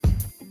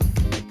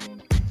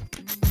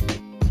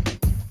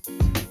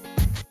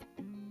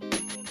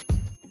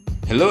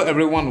Hello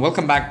everyone,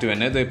 welcome back to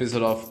another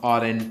episode of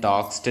RN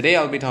Talks. Today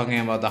I'll be talking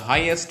about the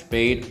highest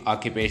paid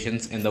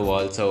occupations in the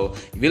world. So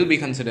we'll be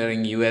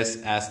considering US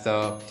as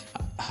the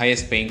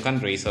highest paying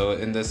country. So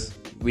in this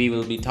we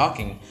will be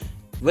talking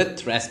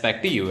with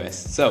respect to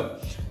US. So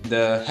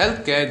the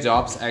healthcare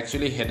jobs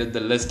actually headed the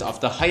list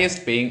of the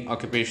highest paying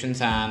occupations,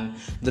 and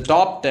the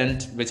top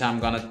 10 which I'm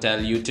gonna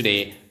tell you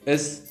today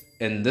is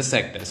in this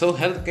sector. So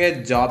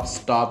healthcare jobs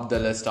top the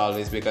list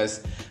always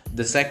because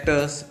the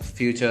sector's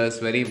future is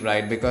very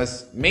bright,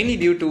 because mainly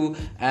due to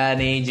an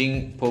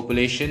aging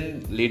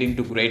population leading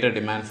to greater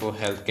demand for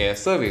healthcare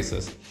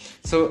services.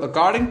 So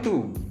according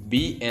to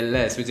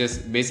BLS, which is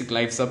basic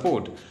life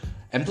support,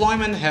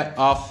 employment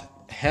of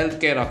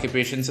healthcare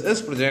occupations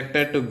is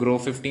projected to grow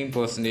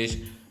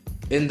 15%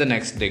 in the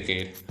next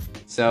decade.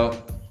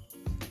 So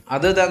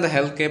other than the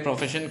healthcare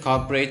profession,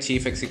 corporate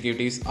chief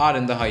executives are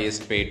in the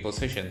highest paid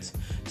positions.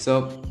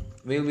 So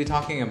we'll be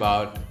talking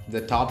about the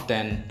top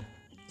 10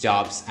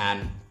 jobs,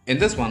 and in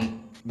this one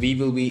we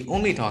will be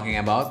only talking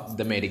about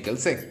the medical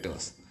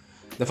sectors.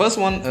 The first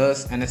one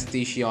is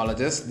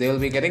anesthesiologist. They will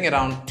be getting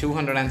around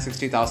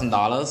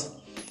 $260,000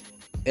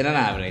 in an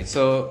average.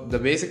 So the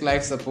basic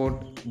life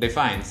support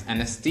defines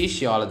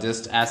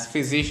anesthesiologists as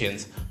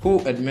physicians who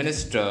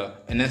administer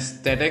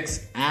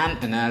anesthetics and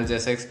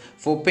analgesics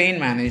for pain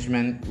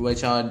management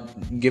which are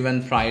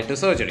given prior to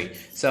surgery.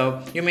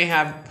 So you may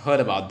have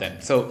heard about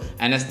them. So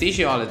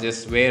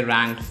anesthesiologists were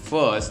ranked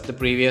first the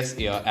previous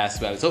year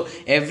as well. So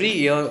every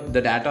year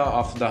the data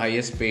of the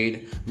highest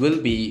paid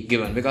will be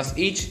given, because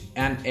each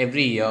and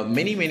every year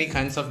many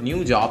kinds of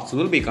new jobs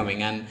will be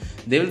coming and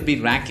they will be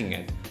ranking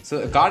it. So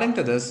according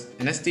to this,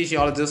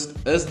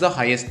 anesthesiologist is the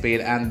highest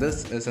paid, and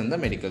this is in the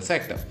medical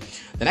sector.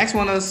 The next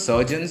one is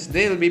surgeons.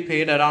 They will be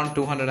paid around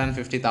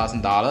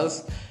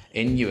 $250,000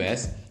 in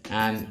US,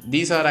 and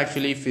these are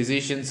actually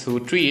physicians who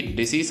treat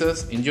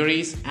diseases,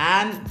 injuries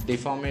and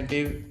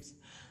deformities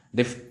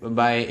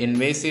by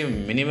invasive,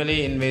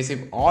 minimally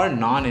invasive or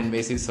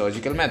non-invasive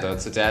surgical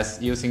methods, such as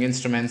using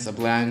instruments,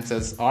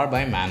 appliances or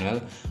by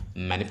manual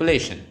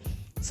manipulation.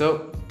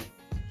 So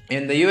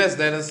in the US,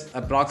 there is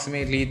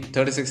approximately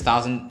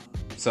 36,000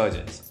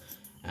 surgeons.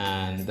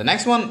 And the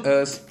next one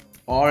is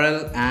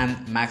oral and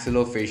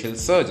maxillofacial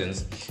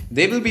surgeons.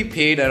 They will be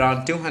paid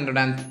around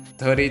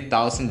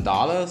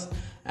 $230,000,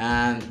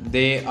 and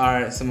they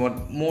are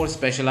somewhat more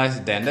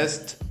specialized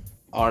dentists.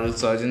 Oral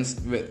surgeons,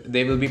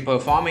 they will be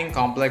performing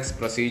complex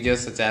procedures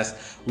such as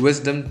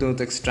wisdom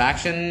tooth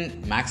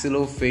extraction.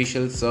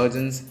 Maxillofacial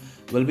surgeons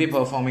will be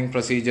performing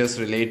procedures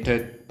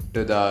related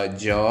to the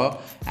jaw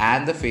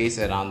and the face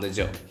around the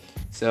jaw.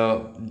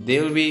 So they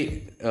will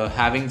be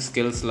having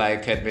skills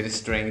like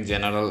administering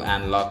general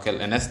and local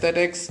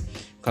anesthetics,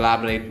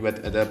 collaborate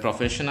with other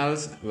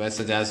professionals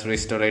such as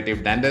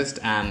restorative dentists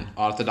and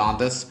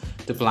orthodontists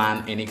to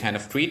plan any kind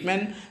of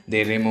treatment.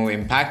 They remove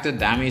impacted,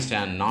 damaged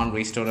and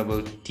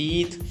non-restorable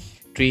teeth,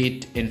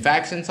 treat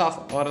infections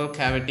of oral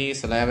cavity,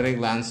 salivary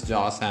glands,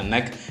 jaws and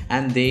neck,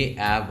 and they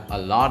have a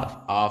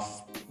lot of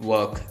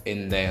work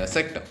in their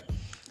sector.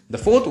 The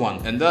fourth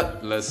one in the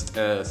list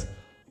is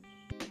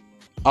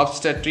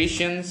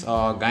obstetricians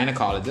or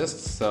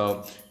gynecologists.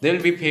 So they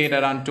will be paid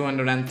around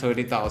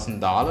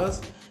 $230,000.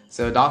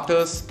 So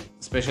doctors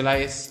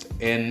specialized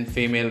in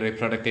female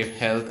reproductive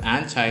health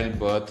and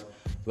childbirth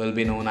will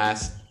be known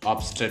as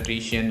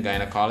obstetrician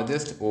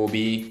gynecologist,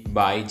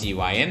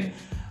 OB/GYN,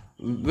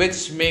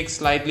 which makes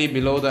slightly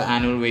below the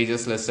annual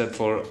wages listed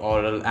for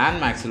oral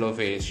and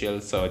maxillofacial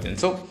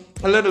surgeons. So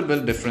a little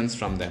bit difference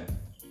from them.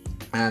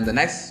 And the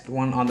next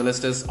one on the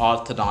list is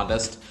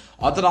orthodontist.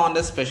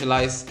 Orthodontists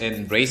specialize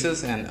in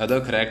braces and other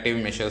corrective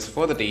measures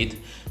for the teeth.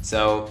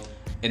 So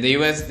in the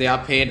US, they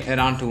are paid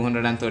around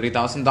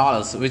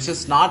 $230,000, which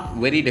is not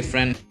very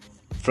different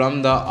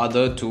from the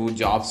other two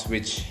jobs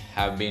which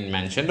have been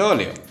mentioned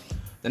earlier.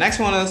 The next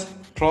one is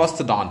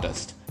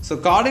prosthodontist. So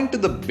according to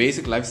the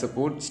basic life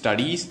support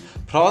studies,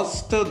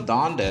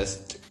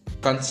 prosthodontists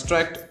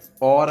construct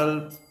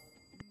oral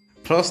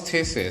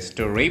prosthesis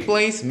to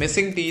replace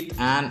missing teeth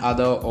and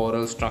other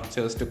oral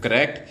structures, to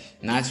correct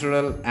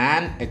natural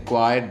and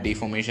acquired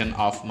deformation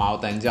of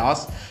mouth and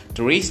jaws,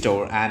 to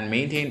restore and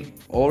maintain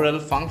oral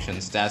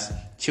functions such as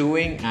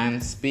chewing and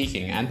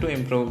speaking, and to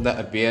improve the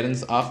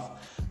appearance of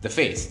the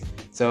face.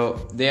 So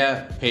they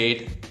are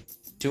paid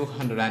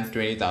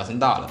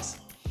 $220,000.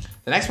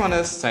 The next one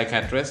is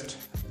psychiatrist.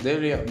 They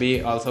will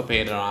be also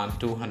paid around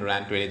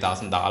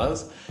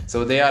 $220,000.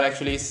 So they are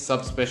actually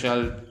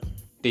subspecialty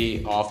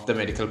of the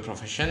medical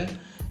profession,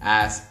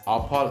 as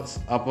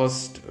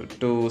opposed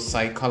to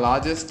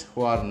psychologists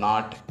who are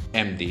not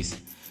MDs.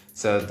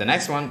 So the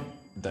next one,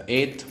 the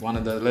eighth one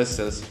of the list,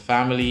 is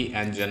family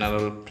and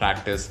general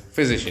practice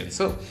physician.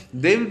 So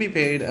they will be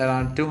paid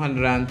around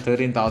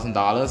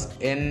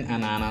 $213,000 in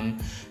an annum.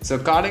 So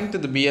according to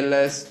the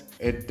BLS,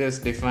 it is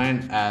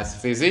defined as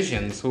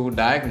physicians who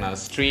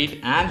diagnose, treat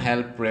and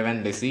help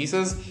prevent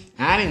diseases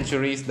and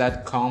injuries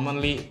that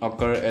commonly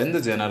occur in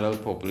the general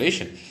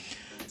population.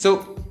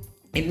 So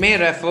it may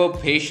refer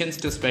patients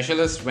to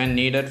specialists when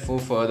needed for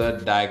further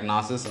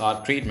diagnosis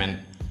or treatment.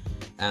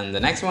 And the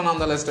next one on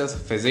the list is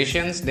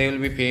physicians. They will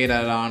be paid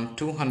around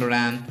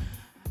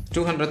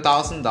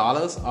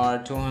 $200,000 or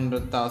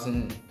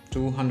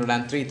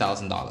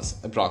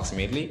 $203,000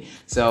 approximately.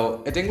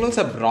 So it includes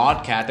a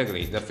broad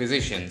category, the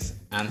physicians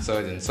and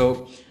surgeons.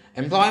 So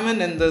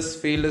employment in this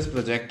field is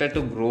projected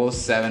to grow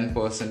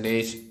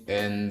 7%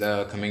 in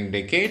the coming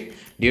decade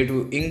due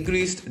to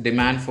increased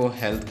demand for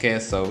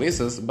healthcare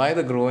services by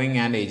the growing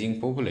and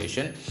aging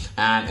population.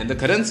 And in the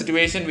current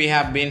situation, we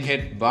have been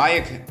hit by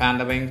a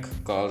pandemic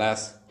called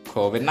as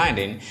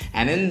COVID-19.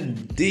 And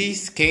in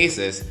these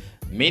cases,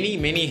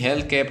 many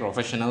healthcare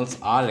professionals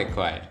are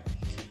required.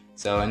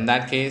 So in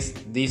that case,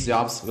 these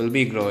jobs will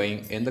be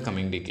growing in the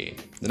coming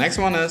decade. The next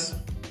one is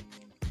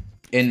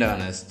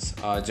internists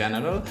or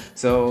general.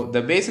 So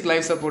the basic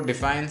life support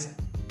defines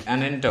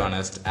an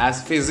internist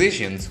as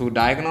physicians who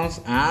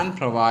diagnose and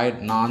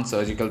provide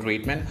non-surgical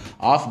treatment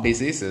of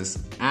diseases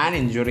and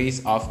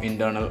injuries of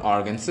internal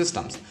organ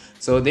systems.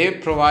 So they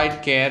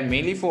provide care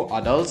mainly for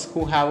adults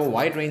who have a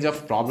wide range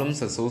of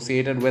problems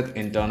associated with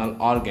internal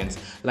organs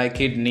like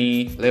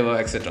kidney, liver,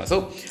 etc.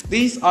 So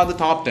these are the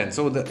top 10.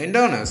 So the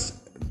internists,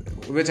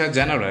 which are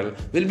general,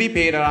 will be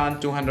paid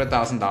around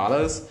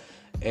 $200,000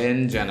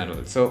 in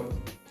general. So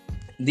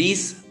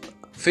these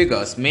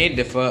figures may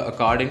differ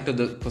according to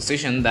the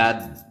position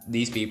that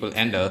these people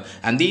enter,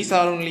 and these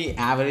are only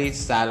average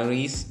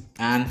salaries,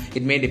 and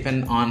it may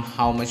depend on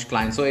how much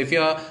clients. So if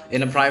you're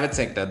in a private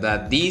sector,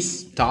 that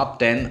these top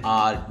 10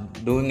 are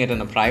doing it in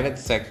a private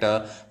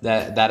sector,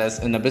 that is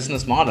in a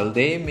business model,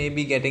 they may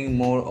be getting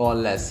more or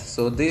less.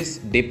 So this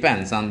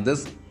depends on,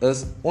 this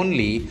is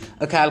only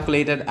a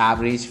calculated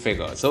average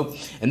figure. So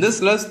in this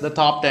list, the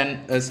top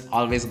 10 is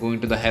always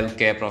going to the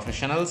healthcare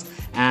professionals,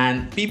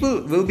 and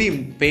people will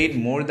be paid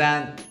more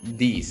than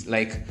these.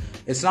 Like,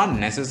 it's not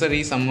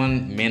necessary,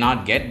 someone may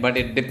not get, but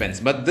it depends.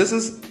 But this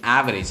is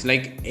average.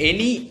 Like,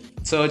 any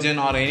surgeon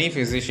or any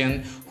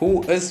physician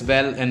who is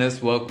well in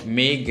his work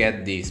may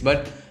get these.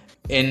 But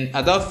in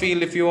other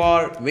field, if you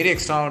are very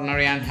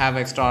extraordinary and have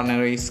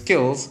extraordinary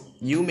skills,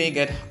 you may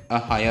get a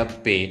higher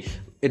pay.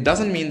 It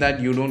doesn't mean that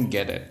you don't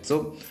get it.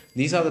 So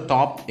these are the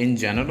top in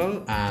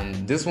general,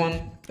 and this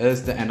one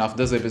is the end of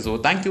this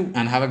episode. Thank you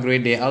and have a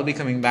great day. I'll be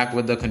coming back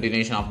with the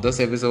continuation of this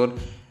episode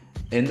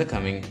in the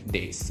coming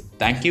days.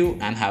 Thank you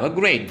and have a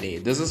great day.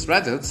 This is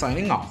Rajat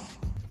signing off.